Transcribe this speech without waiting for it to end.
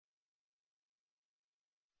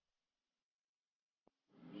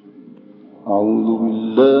أعوذ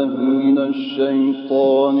بالله من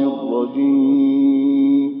الشيطان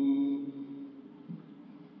الرجيم.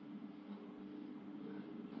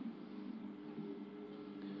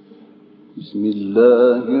 بسم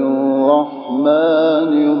الله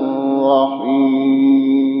الرحمن الرحيم.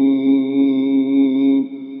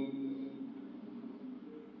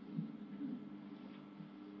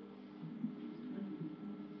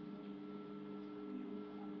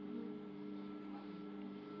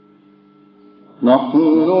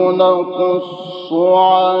 نحن نقص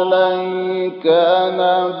عليك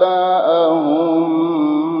نبأهم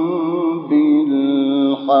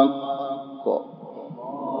بالحق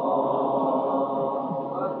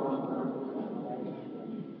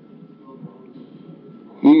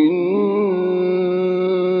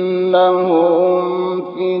إنهم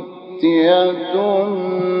فتية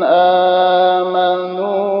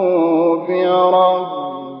آمنوا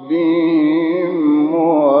بربهم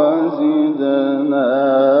وزدناهم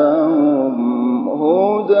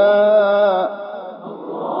هدى.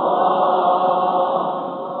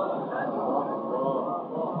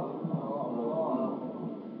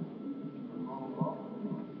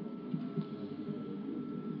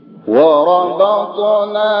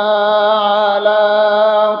 وربطنا على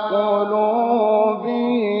قلوبهم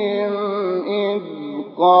إذ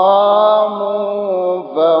قاموا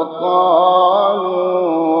فقالوا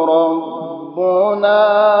ربنا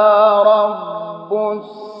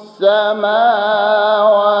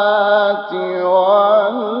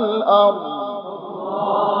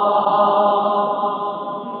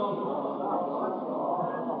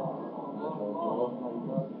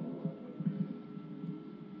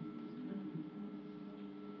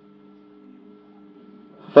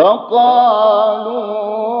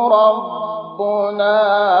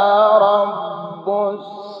رب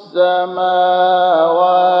السماوات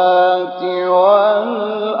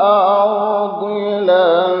والأرض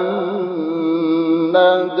لن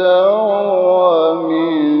ندعو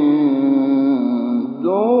من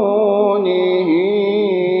دونه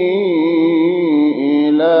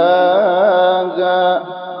إلها.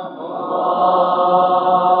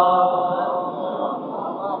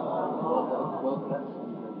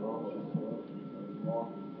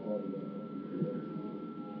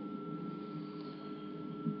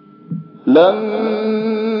 لن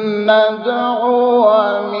ندعو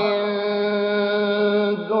من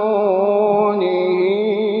دونه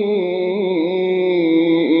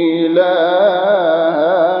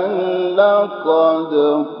إلها لقد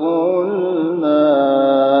قلنا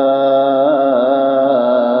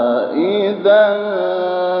إذا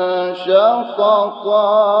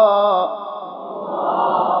شططا.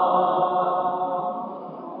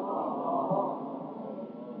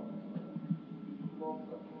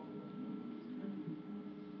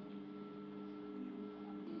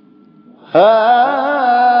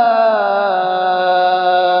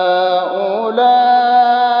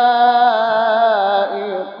 هؤلاء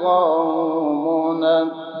قومنا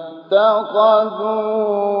اتخذوا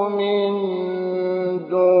من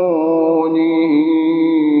دونه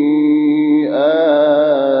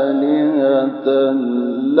آلهة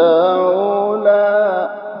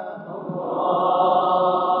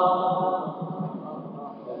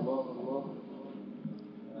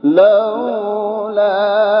لولا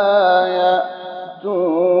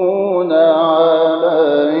يأتون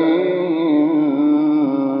عليهم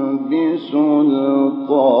بسلطان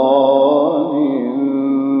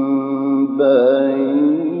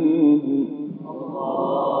بين.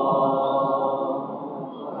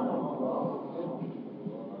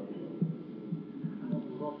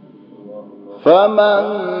 فمن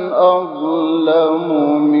أظلم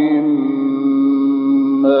ممن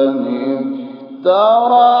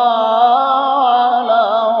افترى على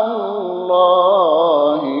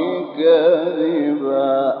الله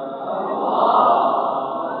كذبا.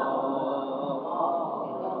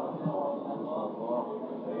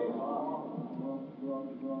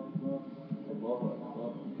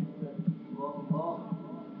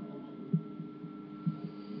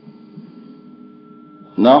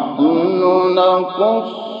 نحن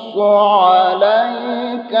نقص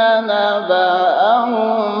عليك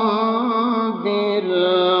نبأهم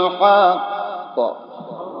بالحق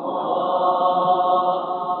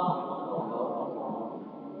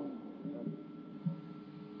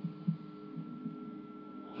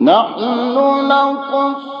نحن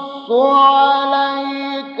نقص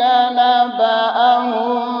عليك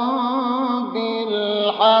نبأهم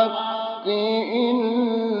بالحق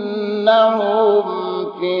إنهم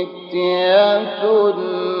فتية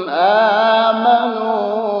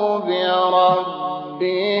آمنوا بربهم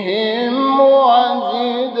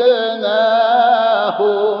وزدناهم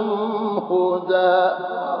هدى.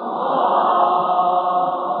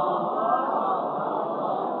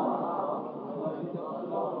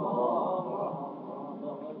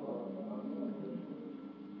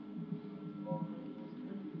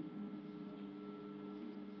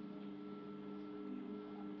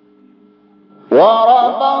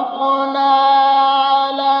 وربطنا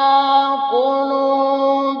على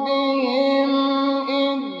قلوبهم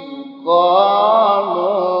إذ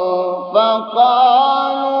قاموا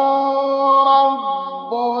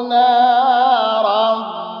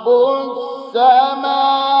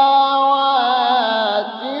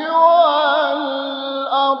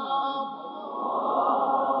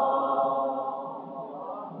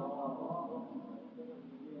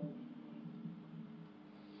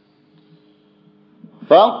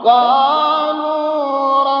فقالوا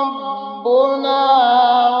ربنا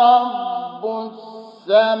رب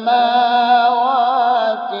السماوات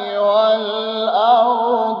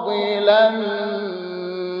والأرض لن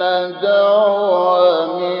ندعو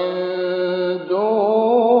من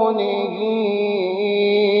دونه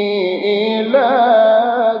إلها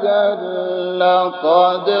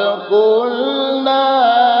لقد قلنا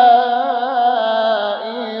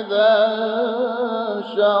إذا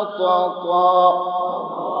شططا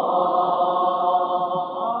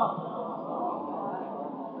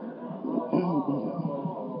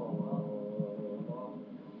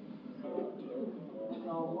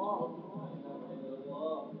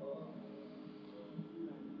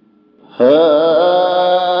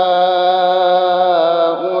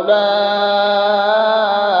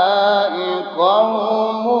هؤلاء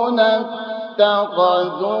قومنا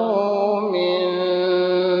اتخذوا من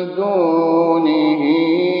دونه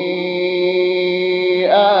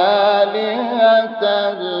آلهة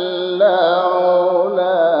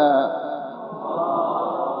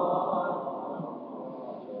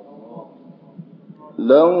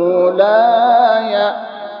لولا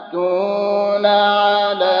يأتون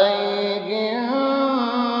عليهم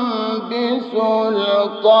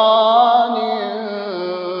بسلطان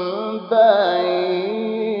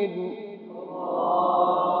بين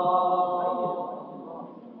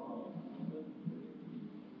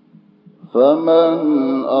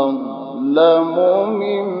فمن أظلم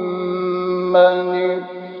ممن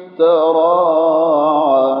افترى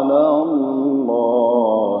على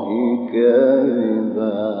الله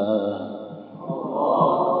كذبا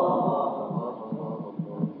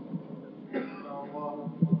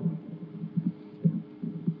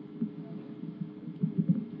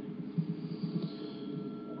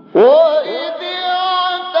وإذ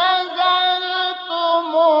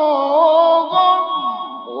اعتزلتموهم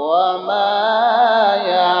وما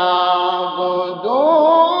يعبدون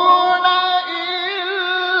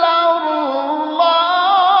إلا الله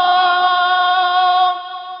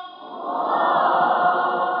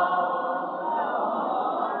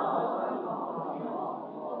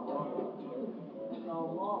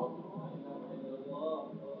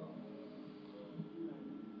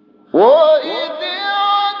وإذ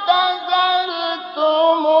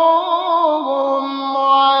اعتزلتموهم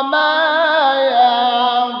وما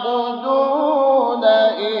يعبدون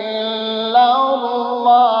إلا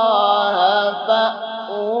الله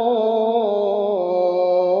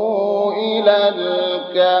فأووا إلى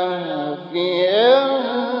الكهف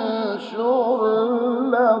ينشر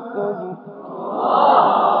لكم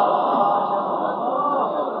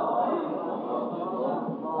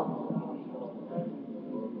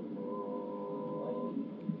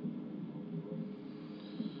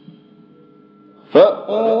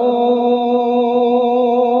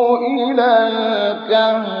فأووا إلى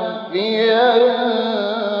الكهف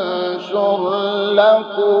ينشر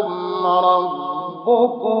لكم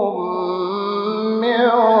ربكم من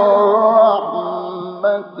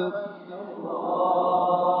رحمته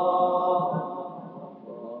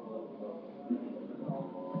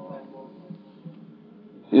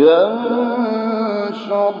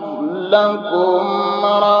ينشر لكم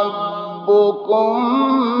ربكم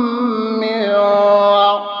من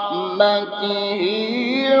رحمته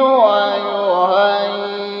ويهيئ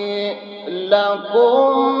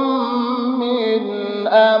لكم من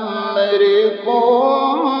أمركم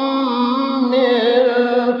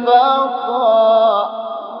مرفقا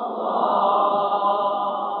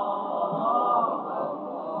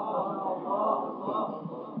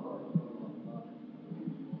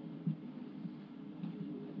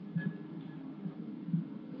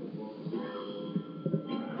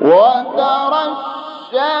وترى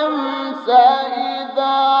الشمس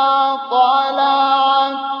إذا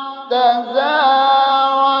طلعت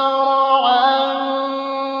تزاور عن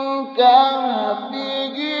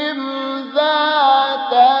كهفهم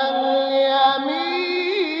ذات اليمين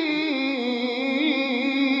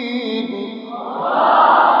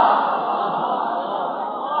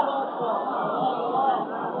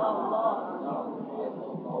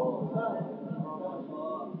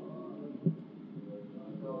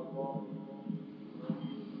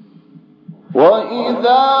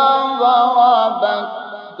وإذا ضربت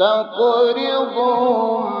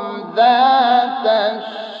تقرضهم ذات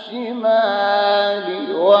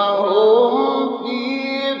الشمال وهم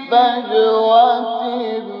في فجوة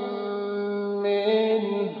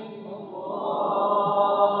منه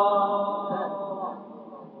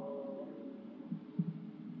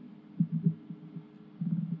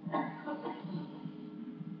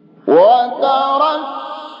وترى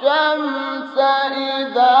الشمس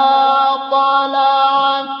إذا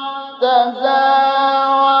طلعت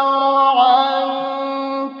تزاور عن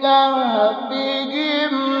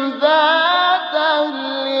كهفهم ذات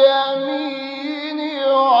اليمين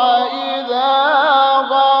وإذا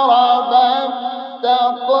غربت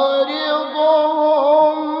تقرضهم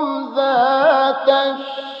ذات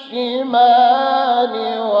الشمال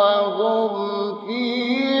وهم في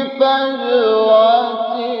فجوة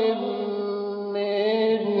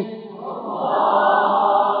منه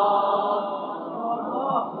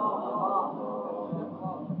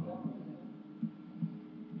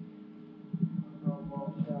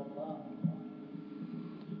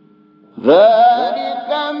ذلك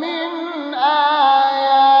من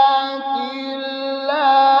آيات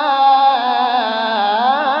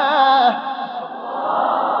الله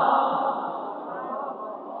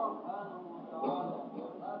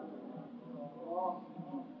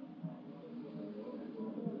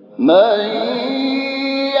من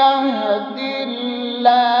يهد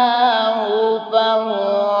الله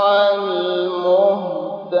فهو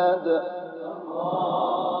المهتد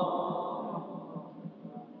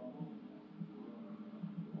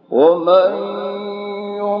ومن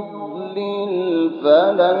يضلل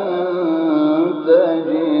فلن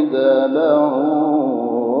تجد له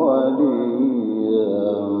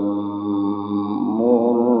وليا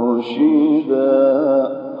مرشدا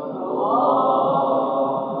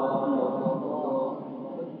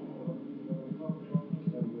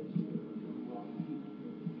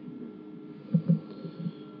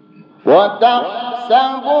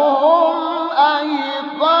وتحسبهم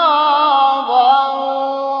أيقاظا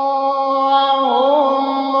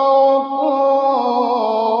وهم رقود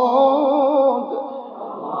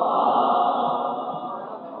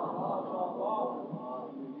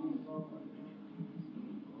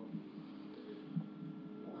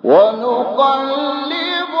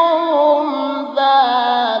ونقلبهم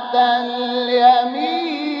ذات اليمين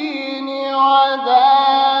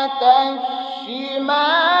وذات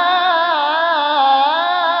الشمال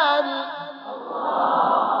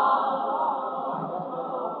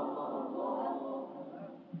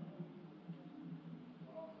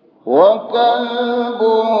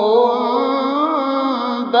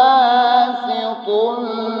وكلبهم باسط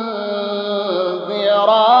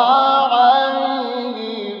ذراعيه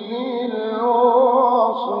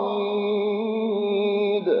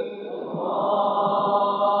بالوصيد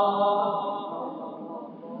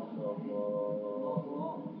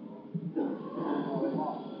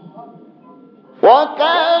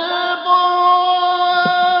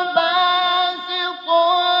وكلبهم باسط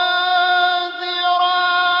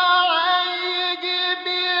ذراعيه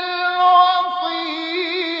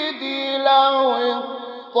بالوصيد لو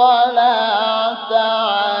اطلعت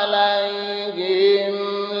عليهم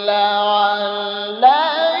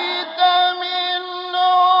لوليت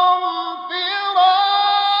منهم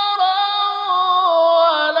فرارا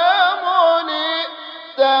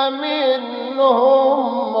ولملئت منهم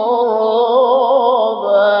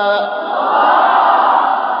رعبا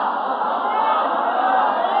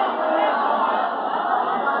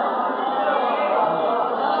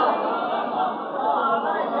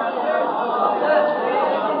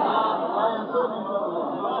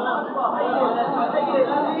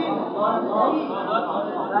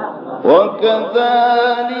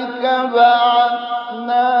وكذلك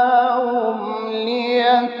بعثناهم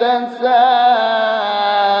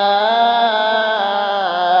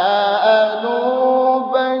ليتساءلوا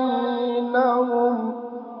بينهم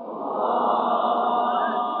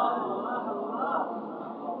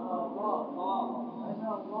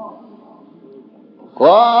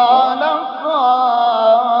قال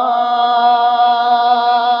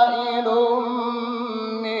قائل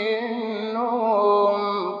منهم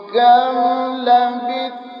كم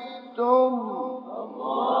لبثتم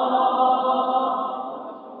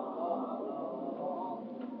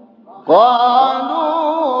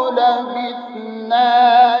قالوا لبثنا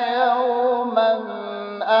يوما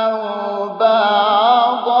أو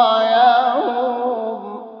بعض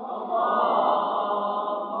يوم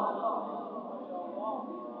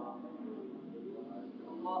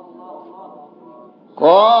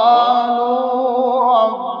قالوا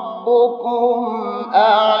ربكم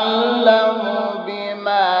أعلم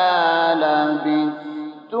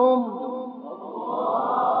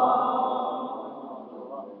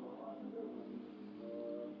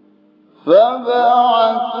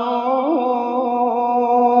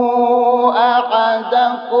فابعثوا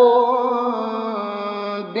أحدكم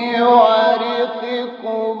بورقكم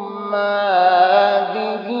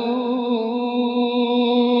هذه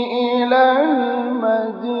إلى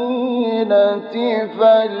المدينة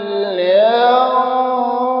فلينظر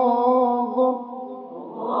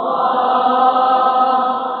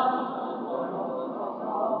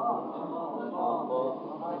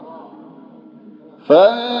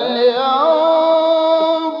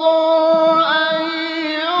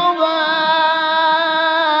أيها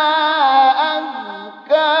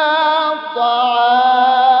أزكى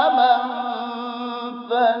طعاما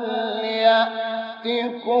فليأتكم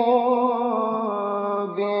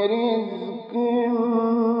برزق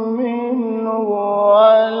منه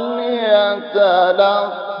وليتلطف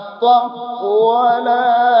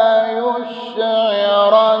ولا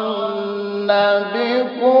يشعرن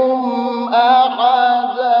بكم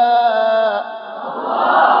أحدا.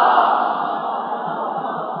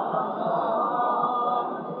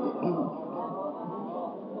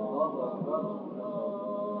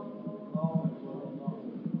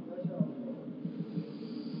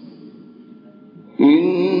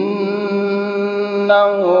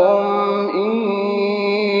 إنهم إن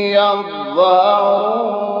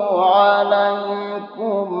يظهروا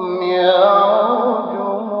عليكم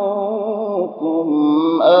يرجموكم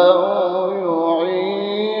أو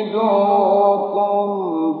يعيدوكم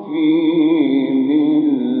في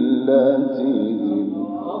ملتهم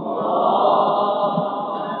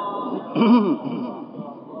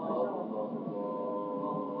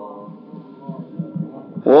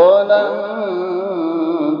ولن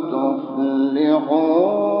تفلحوا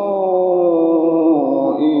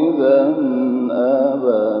إذا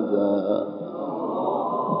أبدا.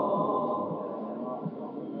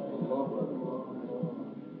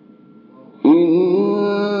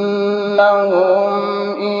 إنهم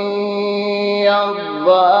إن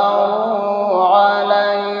يظهروا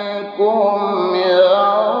عليكم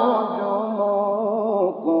يرجموكم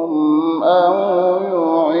أو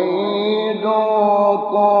يعيدوكم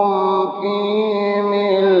في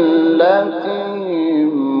ملتهم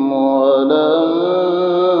ولن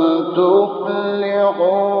تفلحوا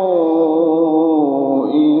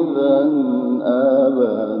إذا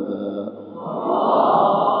أبدا.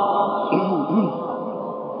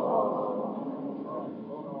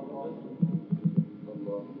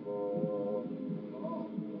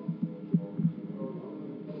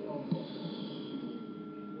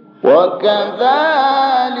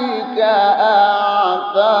 وكذلك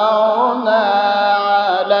أعثرنا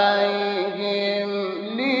عليهم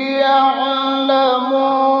ليعلموا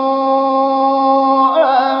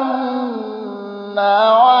أن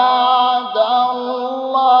وعد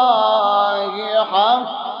الله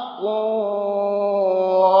حق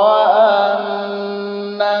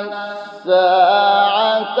وأن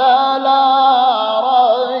الساعة لا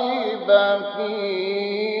ريب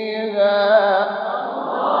فيها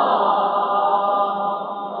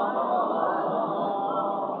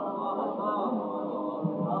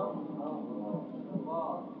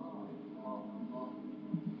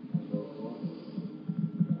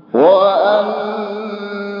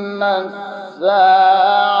وأن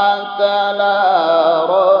الساعة لا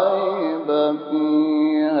ريب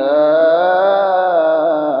فيها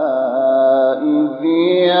إذ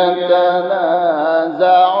يتنازعون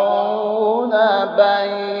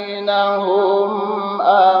بينهم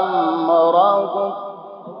أمرهم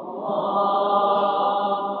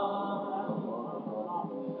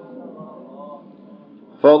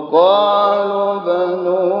فقالوا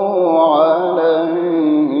بنوا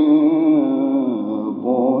عليهم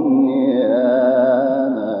بنيانا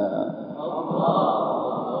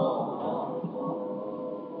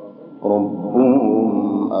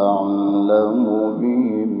ربهم أعلم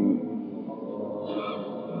بهم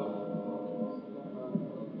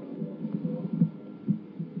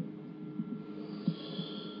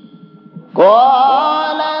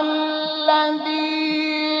قال الذين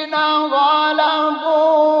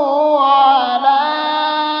غلبوا على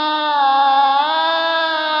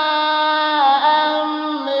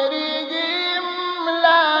أمرهم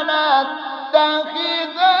لنتخذن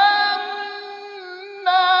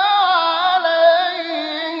عليهم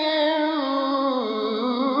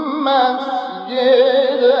مسجدا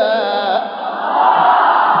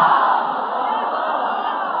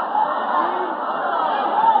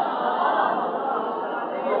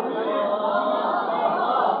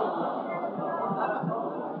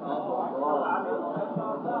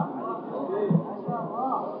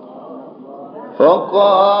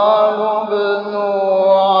فقالوا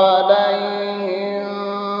ابنوا عليهم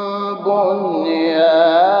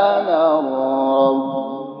بنيانا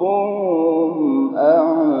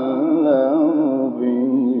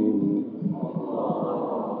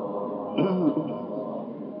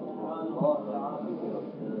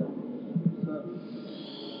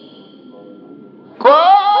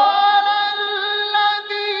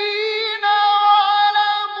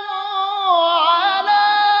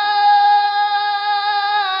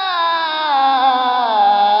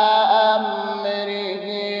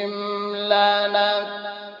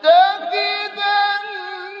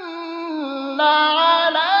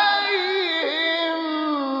عليهم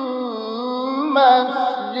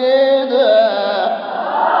مسجدا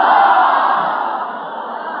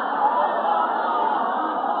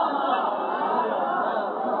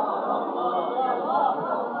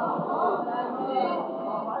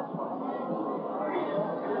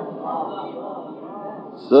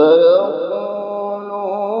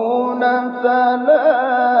سيقولون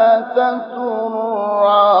ثلاثة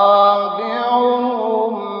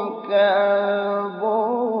رابعهم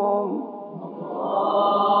كلبهم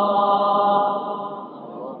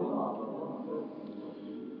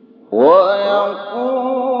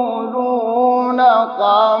ويقولون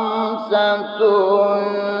خمسة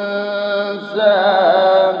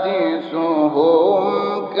سادسهم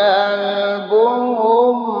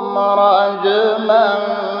كلبهم رجما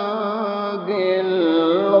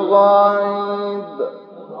بالغيب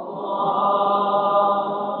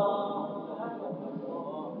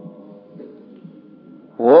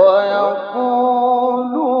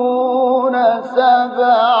ويقولون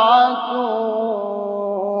سبعة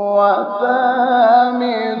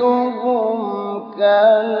وثامنهم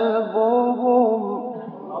كلبهم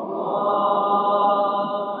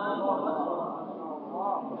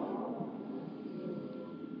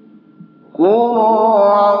قل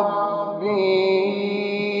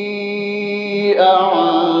ربي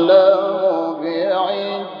أعلم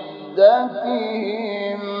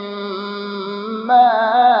بعدتهم ما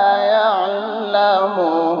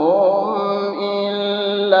يعلمهم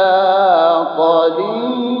إلا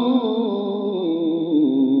قليل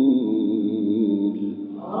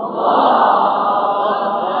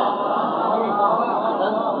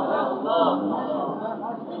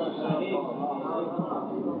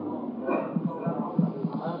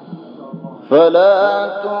فلا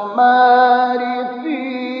تمار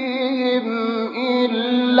فيهم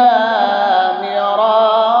إلا مراء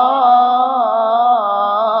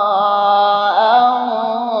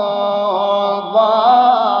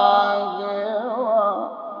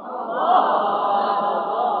ظاهرا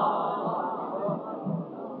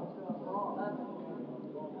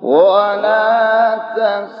ولا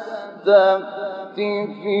تستفت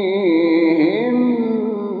فيهم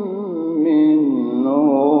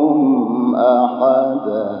منهم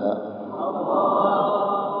أحدا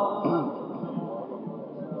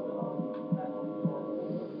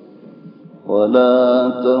ولا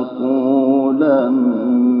تقولن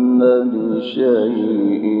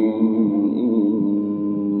لشيء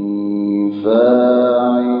إني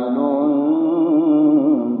فاعل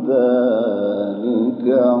ذلك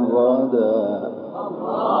غدا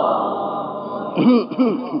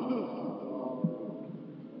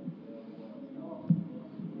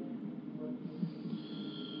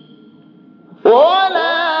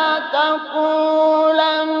ولا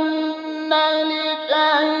تقولن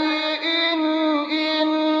لشيء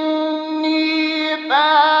إني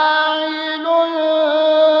فاعل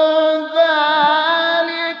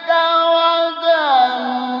ذلك غدا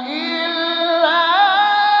إلا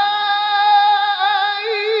أن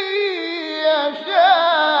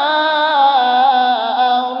يشاء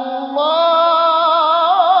الله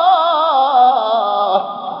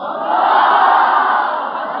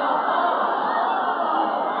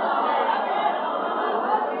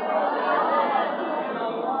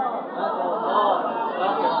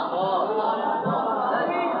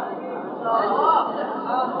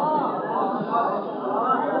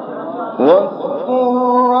واذكر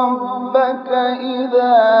ربك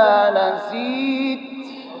إذا نسيت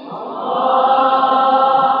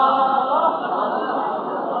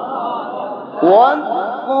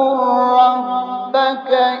واذكر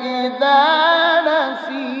ربك إذا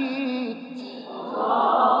نسيت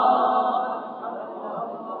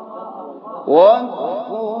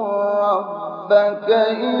واذكر ربك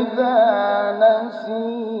إذا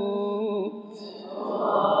نسيت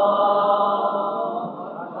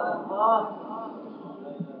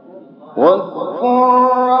واذكر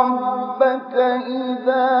ربك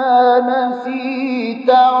إذا نسيت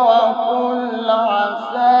وقل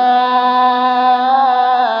عسى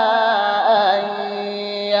أن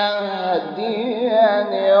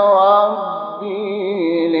يهديني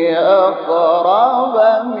ربي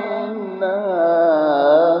لأقرب من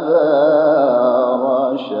هذا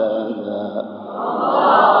رشدا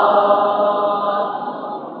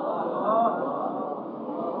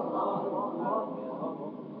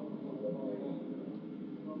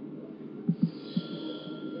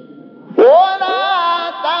ولا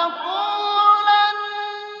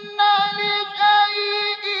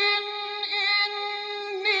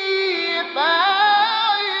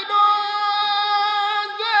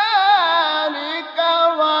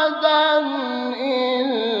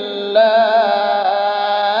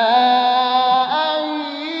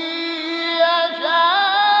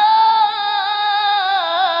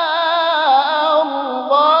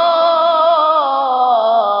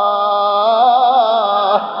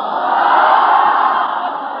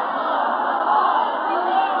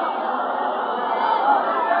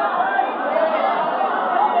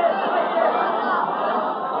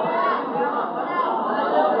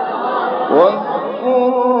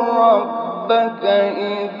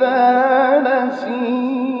إذا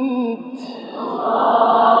نسيت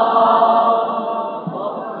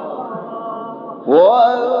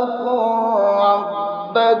واذكر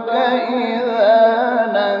ربك إذا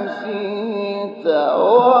نسيت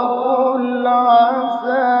وقل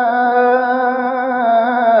عسى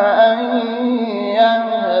أن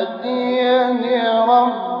يهديني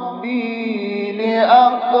ربي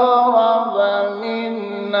لأقرب من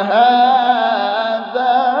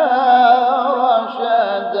هذا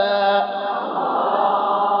رشدا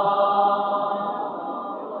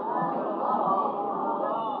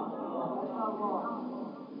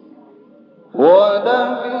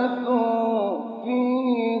ولبثوا في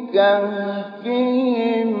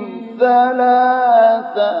كهفهم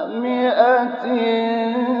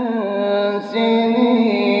 300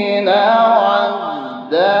 سنين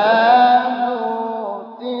وازدادوا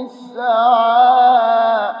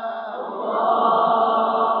 9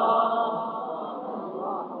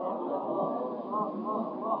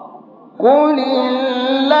 قل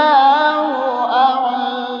الله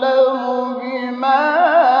أعلم بما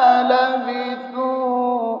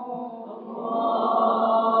لبثوا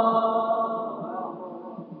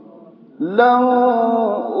له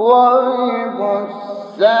غيب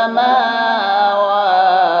السماوات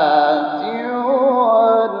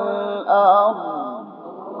والأرض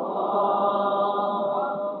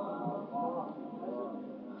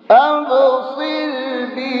أبصر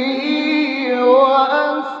به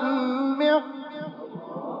وأسمع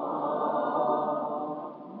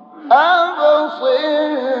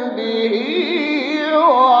أبصر به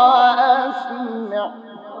وأسمع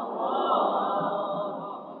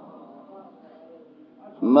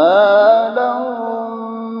ما لهم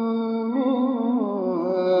من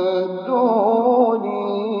دونه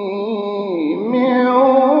من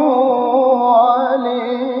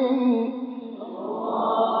ولي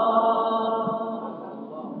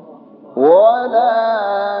ولا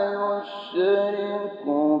يشرك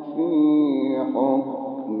في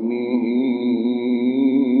حكمه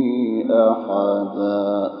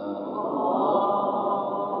أحدا.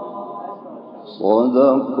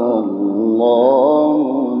 صدق الله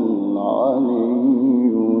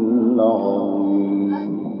العلي العظيم.